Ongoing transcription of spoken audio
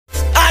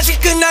아직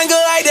끝난 거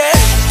아니대.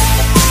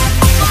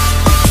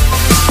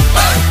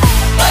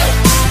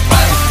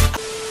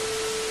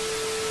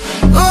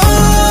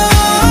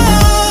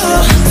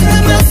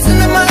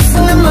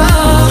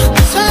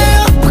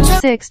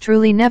 Six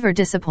truly never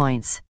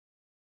disappoints.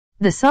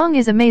 The song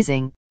is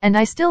amazing, and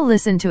I still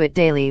listen to it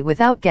daily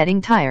without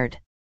getting tired.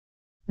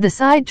 The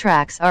side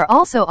tracks are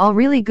also all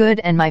really good,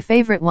 and my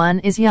favorite one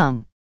is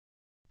Young.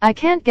 I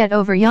can't get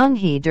over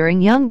Yongha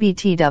during Young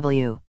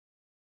BTW.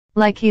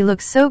 Like he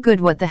looks so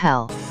good, what the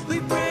hell.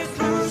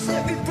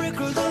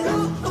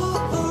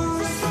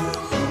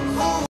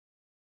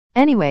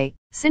 Anyway,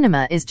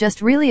 cinema is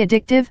just really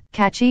addictive,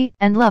 catchy,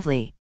 and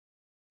lovely.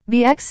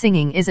 BX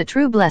singing is a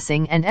true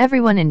blessing, and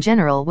everyone in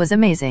general was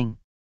amazing.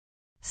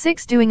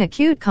 Six doing a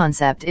cute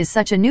concept is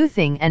such a new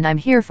thing, and I'm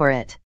here for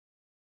it.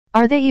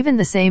 Are they even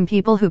the same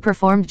people who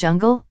performed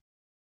Jungle?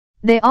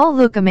 They all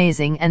look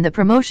amazing, and the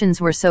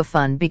promotions were so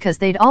fun because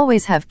they'd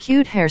always have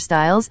cute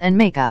hairstyles and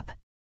makeup.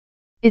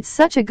 It's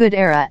such a good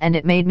era, and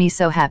it made me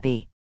so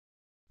happy.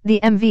 The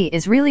MV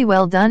is really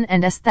well done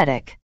and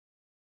aesthetic.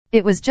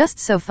 It was just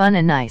so fun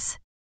and nice.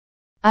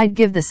 I'd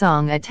give the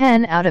song a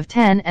 10 out of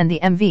 10 and the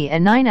MV a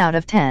 9 out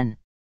of 10.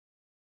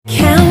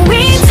 Can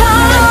we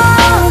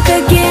talk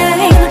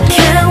again?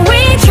 Can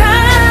we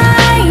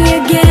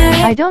try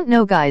again? I don't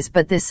know guys,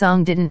 but this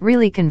song didn't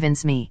really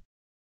convince me.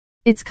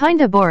 It's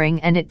kinda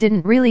boring and it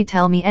didn't really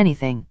tell me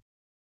anything.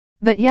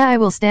 But yeah, I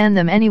will stan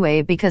them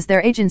anyway because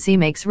their agency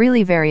makes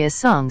really various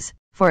songs,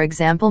 for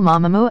example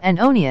Mamamoo and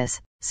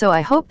Onias, so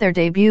I hope their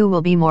debut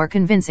will be more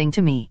convincing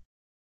to me.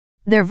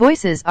 Their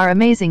voices are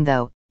amazing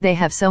though, they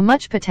have so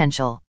much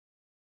potential.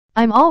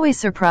 I'm always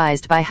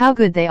surprised by how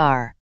good they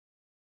are.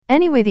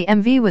 Anyway, the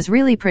MV was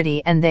really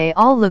pretty and they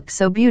all looked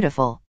so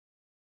beautiful.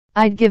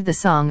 I'd give the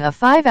song a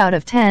 5 out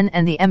of 10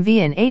 and the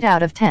MV an 8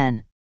 out of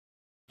 10.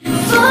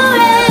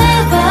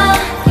 Forever,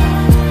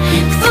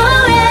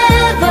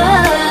 forever.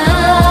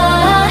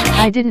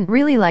 I didn't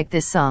really like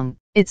this song,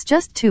 it's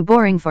just too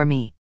boring for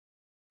me.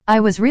 I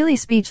was really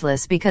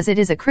speechless because it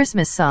is a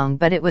Christmas song,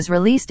 but it was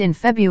released in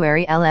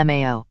February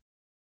LMAO.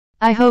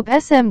 I hope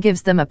SM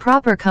gives them a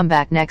proper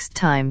comeback next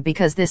time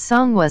because this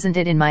song wasn't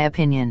it in my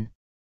opinion.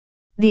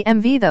 The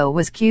MV though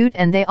was cute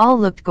and they all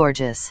looked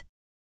gorgeous.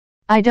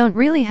 I don't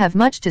really have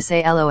much to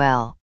say,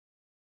 lol.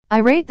 I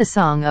rate the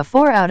song a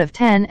 4 out of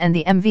 10 and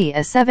the MV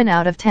a 7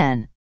 out of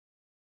 10.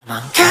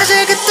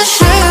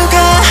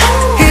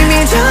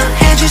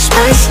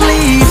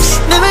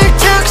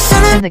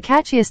 And the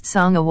catchiest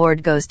song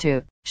award goes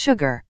to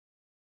Sugar.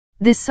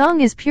 This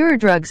song is pure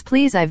drugs,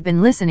 please. I've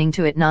been listening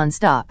to it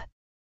non-stop.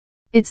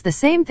 It's the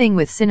same thing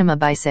with Cinema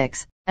by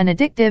Six, an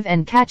addictive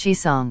and catchy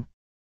song.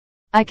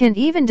 I can't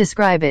even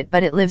describe it,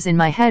 but it lives in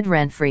my head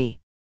rent-free.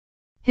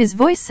 His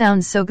voice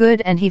sounds so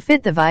good and he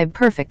fit the vibe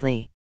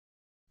perfectly.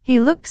 He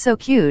looked so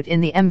cute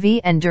in the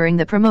MV and during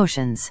the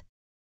promotions.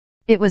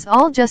 It was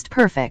all just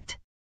perfect.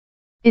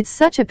 It's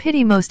such a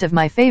pity most of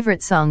my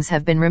favorite songs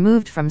have been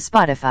removed from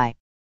Spotify.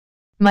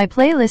 My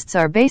playlists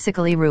are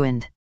basically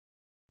ruined.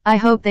 I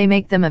hope they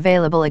make them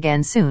available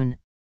again soon.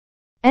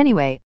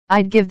 Anyway,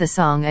 I'd give the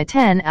song a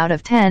 10 out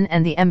of 10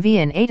 and the MV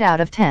an 8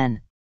 out of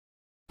 10.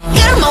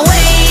 Get my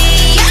way.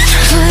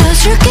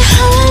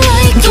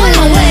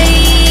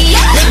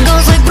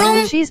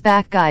 She's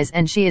back guys,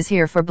 and she is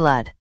here for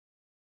blood.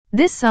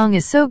 This song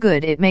is so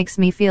good it makes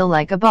me feel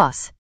like a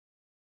boss.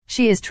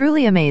 She is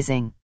truly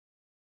amazing.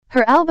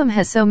 Her album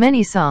has so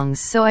many songs,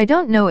 so I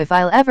don't know if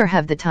I'll ever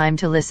have the time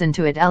to listen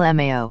to it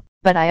LMAO,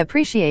 but I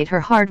appreciate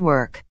her hard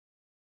work.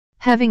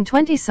 Having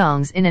 20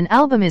 songs in an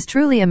album is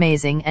truly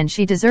amazing and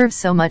she deserves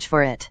so much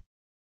for it.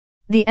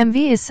 The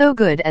MV is so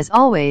good as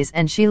always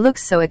and she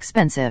looks so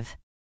expensive.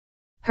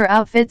 Her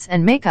outfits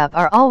and makeup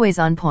are always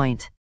on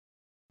point.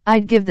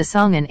 I'd give the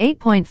song an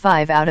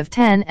 8.5 out of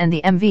 10 and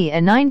the MV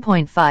a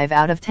 9.5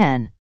 out of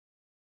 10.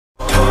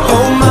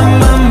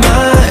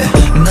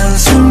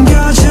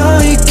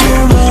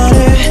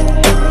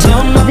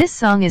 This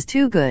song is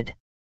too good.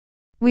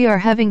 We are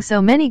having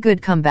so many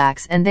good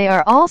comebacks and they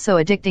are all so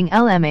addicting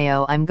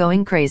LMAO, I'm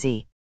going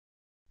crazy.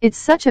 It's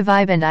such a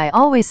vibe and I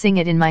always sing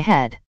it in my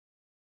head.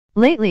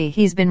 Lately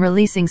he's been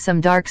releasing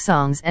some dark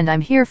songs and I'm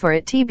here for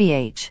it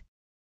tbh.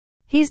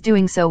 He's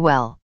doing so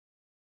well.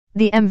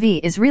 The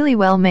MV is really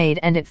well made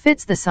and it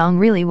fits the song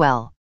really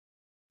well.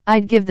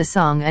 I'd give the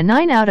song a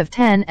 9 out of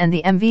 10 and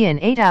the MV an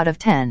 8 out of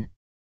 10.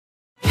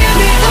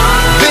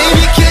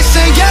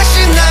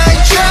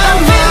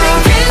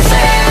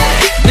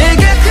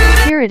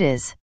 Here it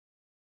is.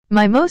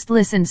 My most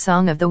listened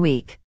song of the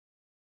week.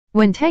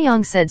 When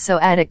Taeyang said so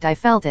addict, I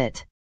felt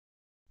it.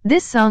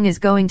 This song is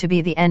going to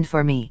be the end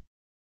for me.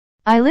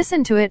 I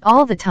listen to it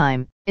all the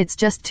time, it's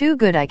just too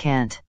good I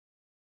can't.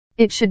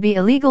 It should be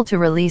illegal to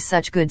release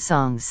such good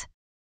songs.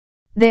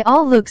 They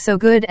all look so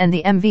good and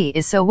the MV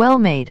is so well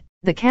made.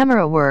 The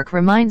camera work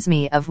reminds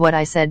me of What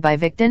I Said by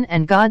Victon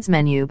and God's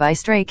Menu by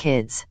Stray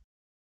Kids.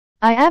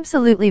 I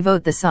absolutely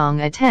vote the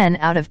song a 10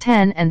 out of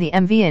 10 and the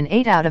MV an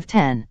 8 out of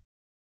 10.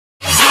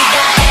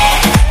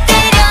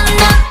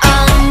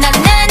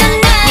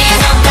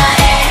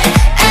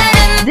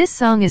 This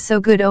song is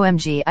so good,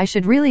 OMG, I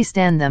should really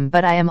stan them,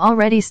 but I am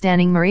already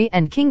standing Marie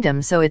and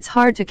Kingdom, so it's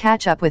hard to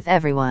catch up with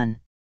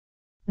everyone.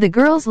 The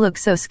girls look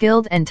so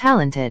skilled and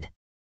talented.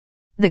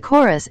 The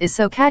chorus is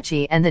so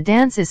catchy and the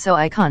dance is so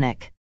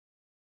iconic.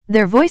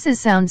 Their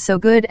voices sound so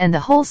good and the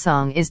whole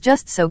song is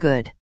just so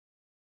good.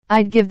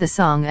 I'd give the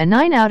song a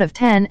 9 out of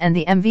 10 and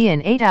the MV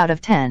an 8 out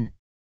of 10.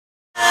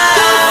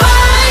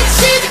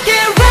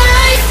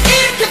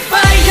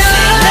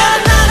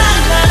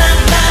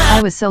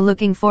 I was so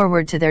looking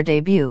forward to their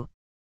debut.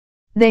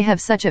 They have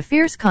such a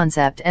fierce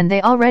concept and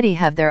they already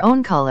have their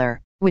own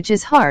color, which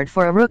is hard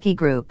for a rookie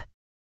group.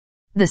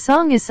 The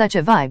song is such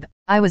a vibe.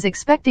 I was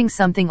expecting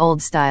something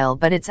old style,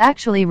 but it's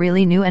actually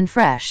really new and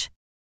fresh.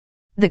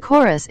 The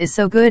chorus is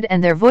so good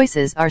and their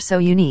voices are so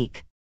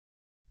unique.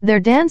 Their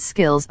dance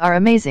skills are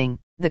amazing,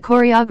 the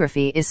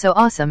choreography is so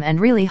awesome and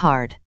really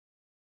hard.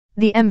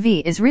 The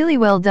MV is really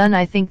well done.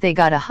 I think they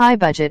got a high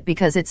budget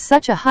because it's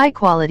such a high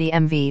quality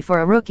MV for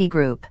a rookie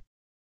group.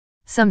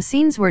 Some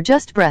scenes were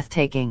just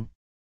breathtaking.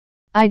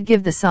 I'd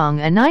give the song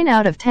a 9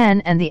 out of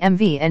 10 and the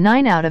MV a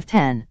 9 out of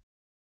 10.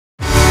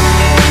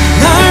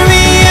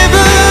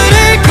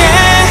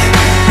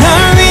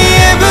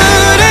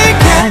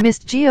 I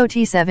missed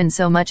GOT7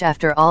 so much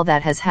after all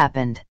that has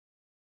happened.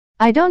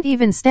 I don't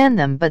even stan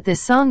them, but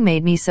this song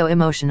made me so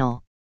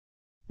emotional.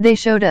 They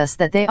showed us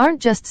that they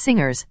aren't just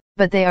singers,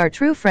 but they are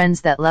true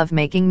friends that love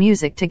making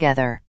music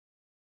together.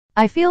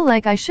 I feel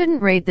like I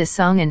shouldn't rate this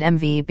song an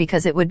MV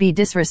because it would be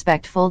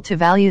disrespectful to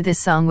value this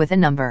song with a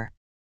number.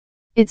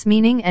 Its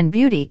meaning and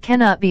beauty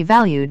cannot be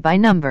valued by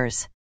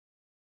numbers.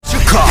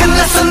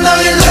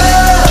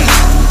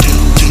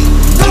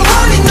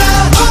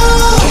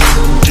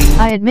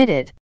 I admit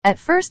it, at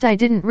first I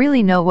didn't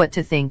really know what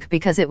to think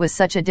because it was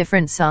such a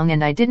different song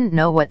and I didn't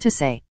know what to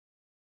say.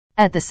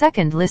 At the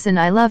second listen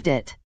I loved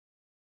it.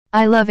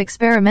 I love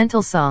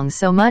experimental songs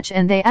so much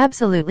and they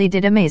absolutely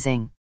did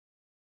amazing.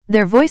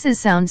 Their voices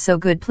sound so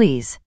good,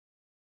 please.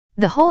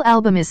 The whole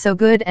album is so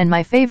good and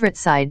my favorite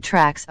side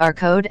tracks are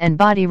Code and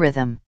Body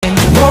Rhythm.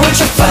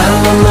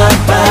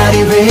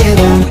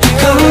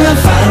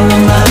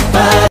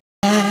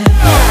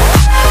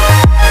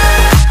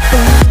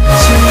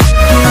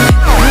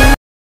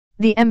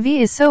 The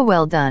MV is so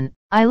well done.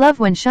 I love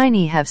when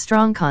shinee have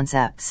strong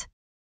concepts.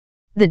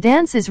 The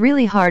dance is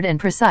really hard and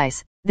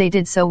precise, they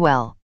did so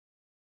well.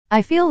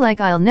 I feel like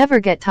I'll never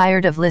get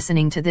tired of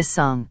listening to this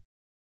song.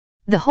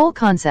 The whole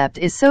concept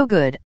is so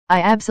good.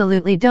 I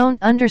absolutely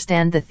don't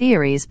understand the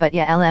theories, but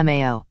yeah,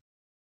 LMAO.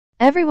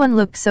 Everyone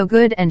looked so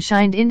good and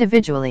shined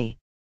individually.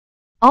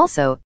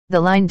 Also,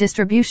 the line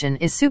distribution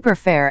is super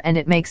fair and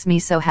it makes me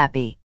so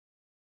happy.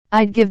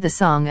 I'd give the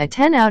song a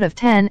 10 out of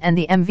 10 and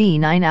the MV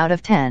 9 out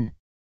of 10.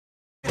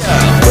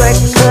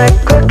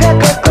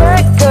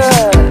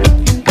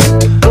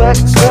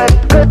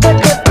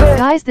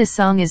 Guys, this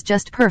song is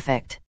just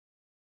perfect.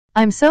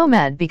 I'm so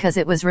mad because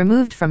it was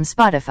removed from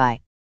Spotify.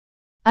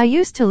 I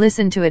used to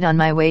listen to it on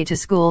my way to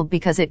school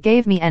because it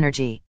gave me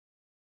energy.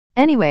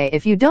 Anyway,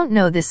 if you don't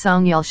know this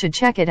song, y'all should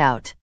check it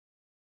out.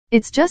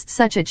 It's just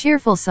such a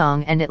cheerful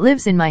song and it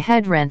lives in my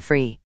head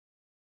rent-free.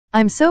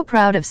 I'm so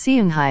proud of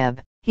Seunghyub,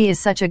 he is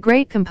such a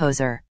great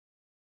composer.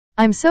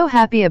 I'm so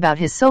happy about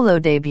his solo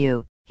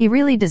debut, he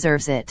really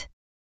deserves it.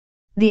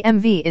 The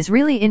MV is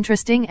really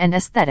interesting and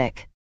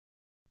aesthetic.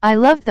 I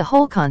loved the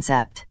whole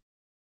concept.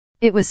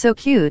 It was so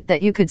cute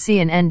that you could see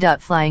an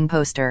n.flying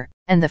poster,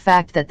 and the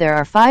fact that there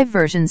are 5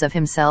 versions of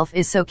himself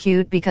is so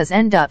cute because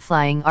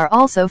n.flying are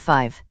also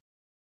 5.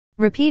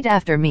 Repeat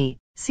after me,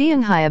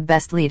 Seunghyub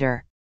best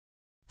leader.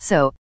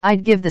 So,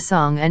 I'd give the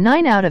song a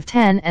 9 out of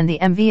 10 and the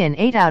MV an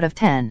 8 out of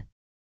 10.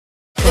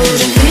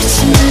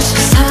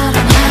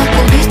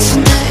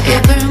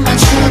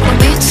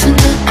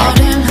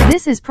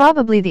 This is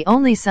probably the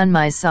only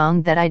Sunmi's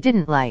song that I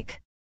didn't like.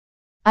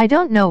 I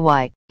don't know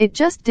why, it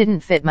just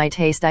didn't fit my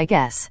taste, I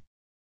guess.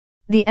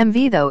 The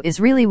MV though is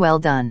really well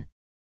done.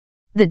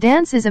 The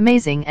dance is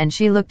amazing and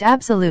she looked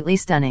absolutely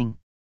stunning.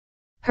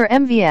 Her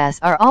MVs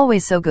are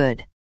always so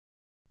good.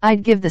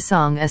 I'd give the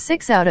song a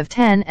 6 out of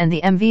 10 and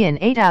the MV an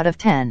 8 out of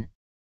 10.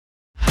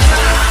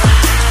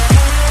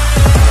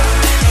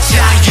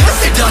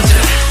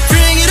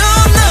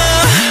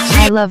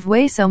 I love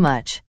Way so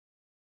much.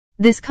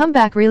 This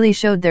comeback really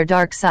showed their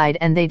dark side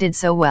and they did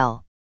so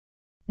well.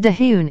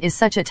 Dahyun is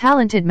such a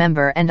talented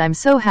member and I'm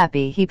so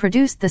happy he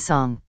produced the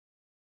song.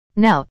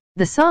 Now,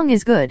 the song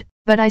is good,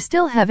 but I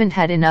still haven't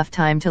had enough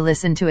time to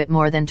listen to it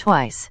more than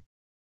twice.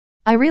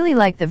 I really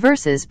like the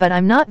verses but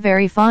I'm not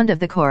very fond of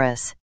the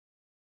chorus.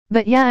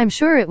 But yeah, I'm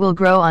sure it will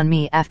grow on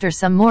me after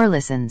some more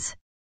listens.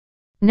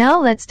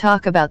 Now let's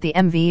talk about the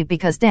MV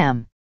because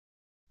damn.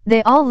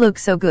 They all look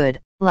so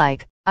good,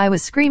 like, I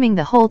was screaming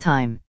the whole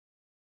time.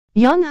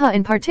 Yongha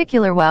in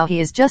particular, wow, he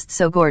is just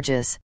so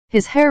gorgeous.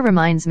 His hair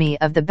reminds me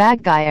of the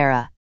bad guy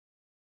era.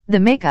 The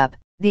makeup,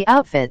 the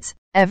outfits,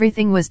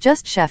 everything was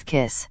just chef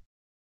kiss.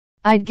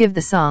 I'd give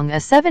the song a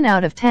 7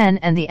 out of 10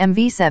 and the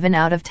MV 7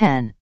 out of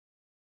 10.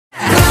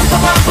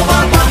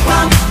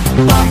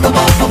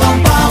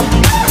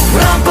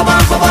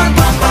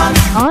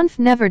 Onf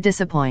never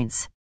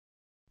disappoints.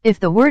 If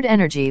the word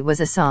energy was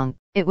a song,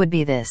 it would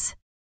be this.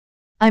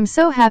 I'm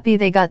so happy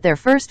they got their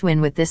first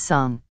win with this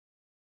song.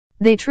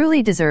 They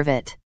truly deserve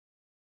it.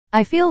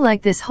 I feel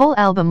like this whole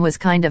album was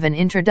kind of an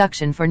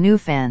introduction for new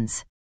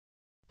fans.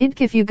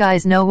 If you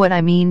guys know what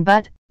I mean,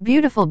 but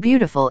Beautiful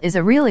Beautiful is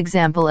a real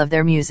example of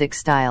their music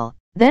style.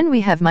 Then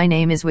we have My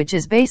Name Is, which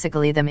is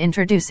basically them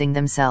introducing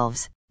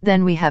themselves.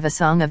 Then we have a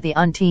song of the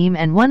on team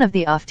and one of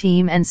the off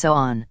team and so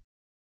on.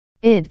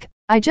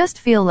 I just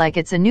feel like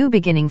it's a new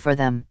beginning for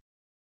them.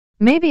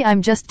 Maybe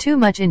I'm just too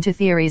much into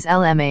theories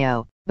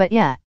LMAO, but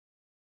yeah.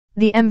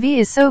 The MV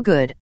is so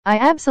good. I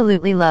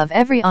absolutely love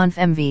every ONF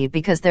MV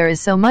because there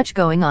is so much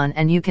going on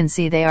and you can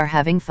see they are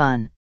having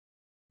fun.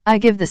 I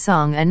give the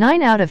song a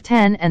 9 out of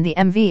 10 and the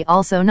MV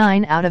also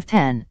 9 out of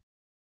 10.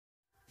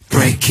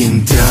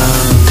 Breaking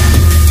down,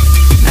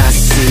 I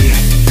see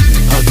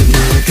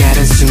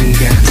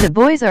The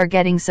boys are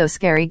getting so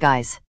scary,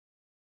 guys.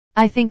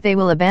 I think they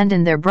will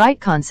abandon their bright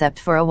concept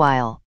for a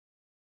while.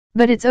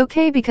 But it's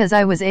okay because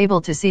I was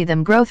able to see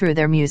them grow through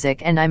their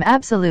music and I'm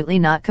absolutely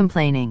not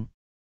complaining.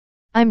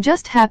 I'm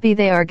just happy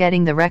they are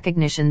getting the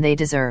recognition they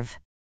deserve.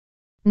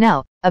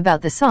 Now,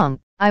 about the song,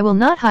 I will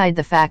not hide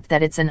the fact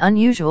that it's an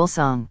unusual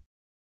song.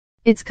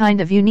 It's kind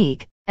of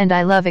unique, and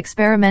I love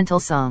experimental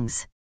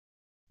songs.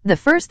 The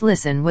first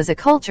listen was a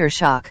culture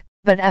shock,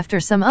 but after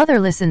some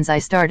other listens I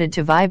started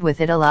to vibe with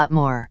it a lot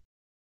more.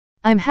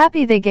 I'm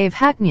happy they gave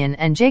Haknyeon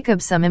and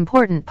Jacob some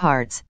important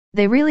parts,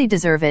 they really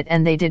deserve it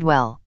and they did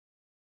well.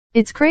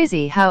 It's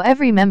crazy how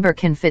every member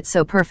can fit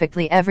so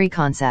perfectly every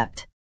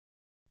concept.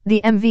 The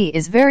MV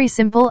is very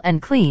simple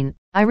and clean,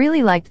 I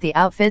really liked the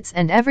outfits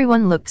and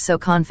everyone looked so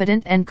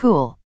confident and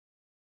cool.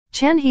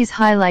 Chanhee's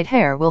highlight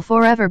hair will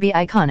forever be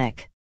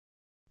iconic.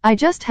 I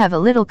just have a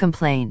little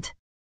complaint.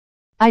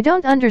 I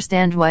don't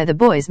understand why the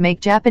boys make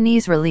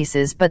Japanese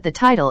releases but the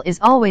title is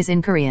always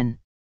in Korean.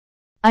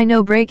 I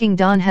know Breaking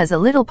Dawn has a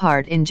little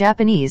part in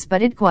Japanese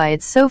but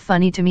it's so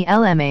funny to me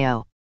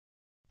LMAO.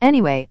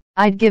 Anyway,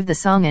 I'd give the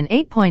song an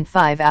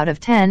 8.5 out of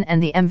 10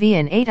 and the MV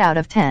an 8 out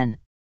of 10.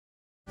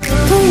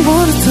 Don't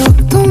wanna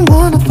talk, don't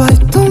wanna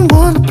fight, don't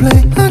wanna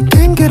play, I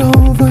can't get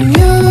over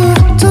you.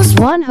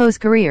 Wonho's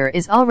career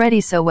is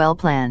already so well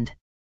planned.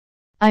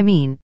 I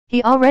mean,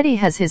 he already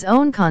has his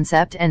own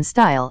concept and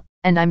style,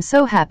 and I'm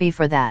so happy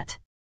for that.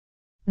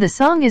 The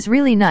song is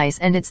really nice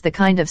and it's the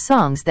kind of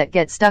songs that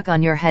get stuck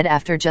on your head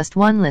after just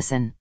one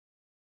listen.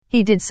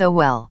 He did so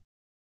well.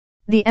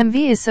 The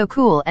MV is so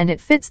cool and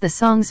it fits the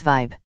song's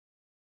vibe.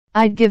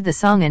 I'd give the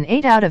song an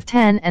 8 out of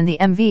 10 and the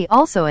MV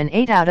also an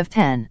 8 out of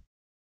 10.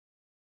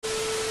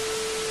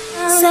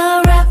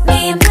 So wrap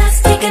me in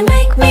plastic and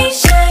make me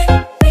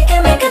shine. We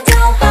can make a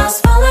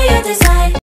dollhouse, follow your design.